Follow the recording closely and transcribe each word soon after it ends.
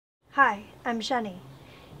Hi, I'm Jenny.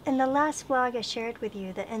 In the last vlog I shared with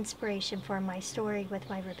you the inspiration for my story with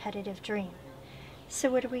my repetitive dream. So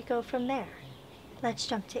where do we go from there? Let's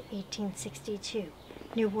jump to 1862,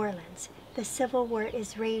 New Orleans. The Civil War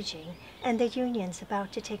is raging and the Union's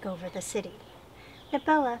about to take over the city.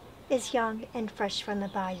 Nabella is young and fresh from the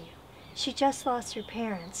bayou. She just lost her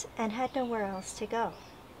parents and had nowhere else to go.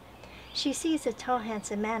 She sees a tall,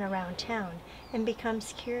 handsome man around town and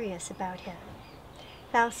becomes curious about him.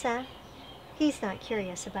 Valsin? He's not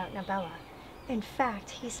curious about Nabella. In fact,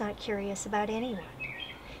 he's not curious about anyone.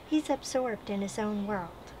 He's absorbed in his own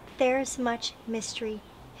world. There's much mystery,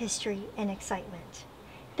 history, and excitement.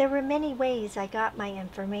 There were many ways I got my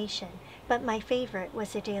information, but my favorite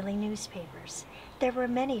was the daily newspapers. There were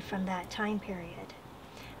many from that time period.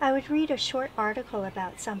 I would read a short article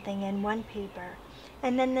about something in one paper,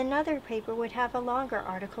 and then another paper would have a longer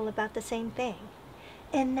article about the same thing.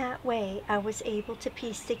 In that way, I was able to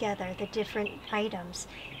piece together the different items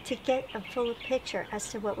to get a full picture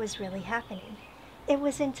as to what was really happening. It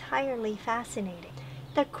was entirely fascinating.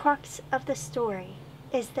 The crux of the story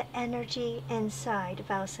is the energy inside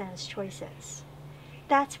Valsin's choices.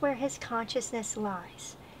 That's where his consciousness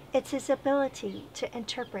lies. It's his ability to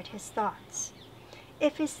interpret his thoughts.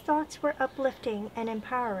 If his thoughts were uplifting and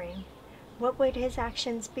empowering, what would his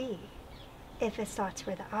actions be? If his thoughts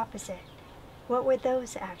were the opposite, what would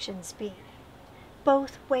those actions be?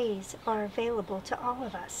 Both ways are available to all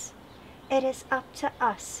of us. It is up to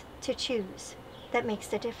us to choose. That makes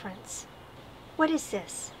the difference. What is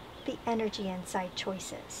this? The energy inside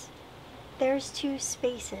choices. There's two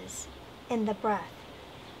spaces in the breath,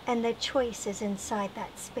 and the choice is inside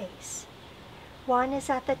that space. One is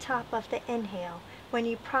at the top of the inhale, when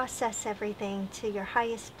you process everything to your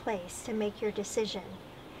highest place to make your decision,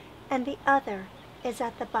 and the other is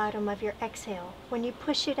at the bottom of your exhale, when you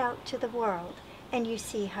push it out to the world and you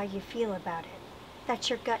see how you feel about it. That's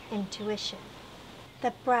your gut intuition.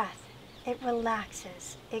 The breath, it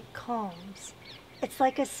relaxes, it calms. It's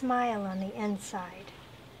like a smile on the inside.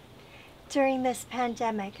 During this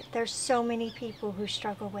pandemic, there's so many people who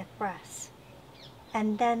struggle with breaths.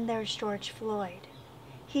 And then there's George Floyd.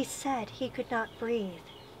 He said he could not breathe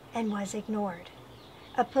and was ignored.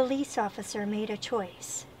 A police officer made a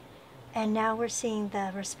choice. And now we're seeing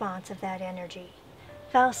the response of that energy.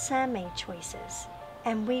 Valsin made choices,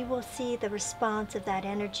 and we will see the response of that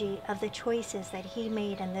energy of the choices that he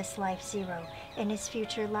made in this life zero in his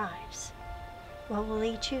future lives. What will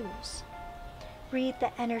he choose? Read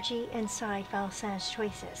the energy inside Valsin's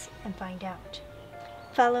choices and find out.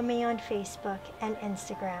 Follow me on Facebook and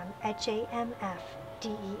Instagram at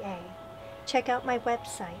JMFDEA. Check out my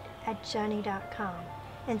website at jenny.com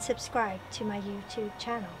and subscribe to my YouTube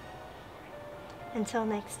channel. Until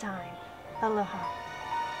next time, aloha.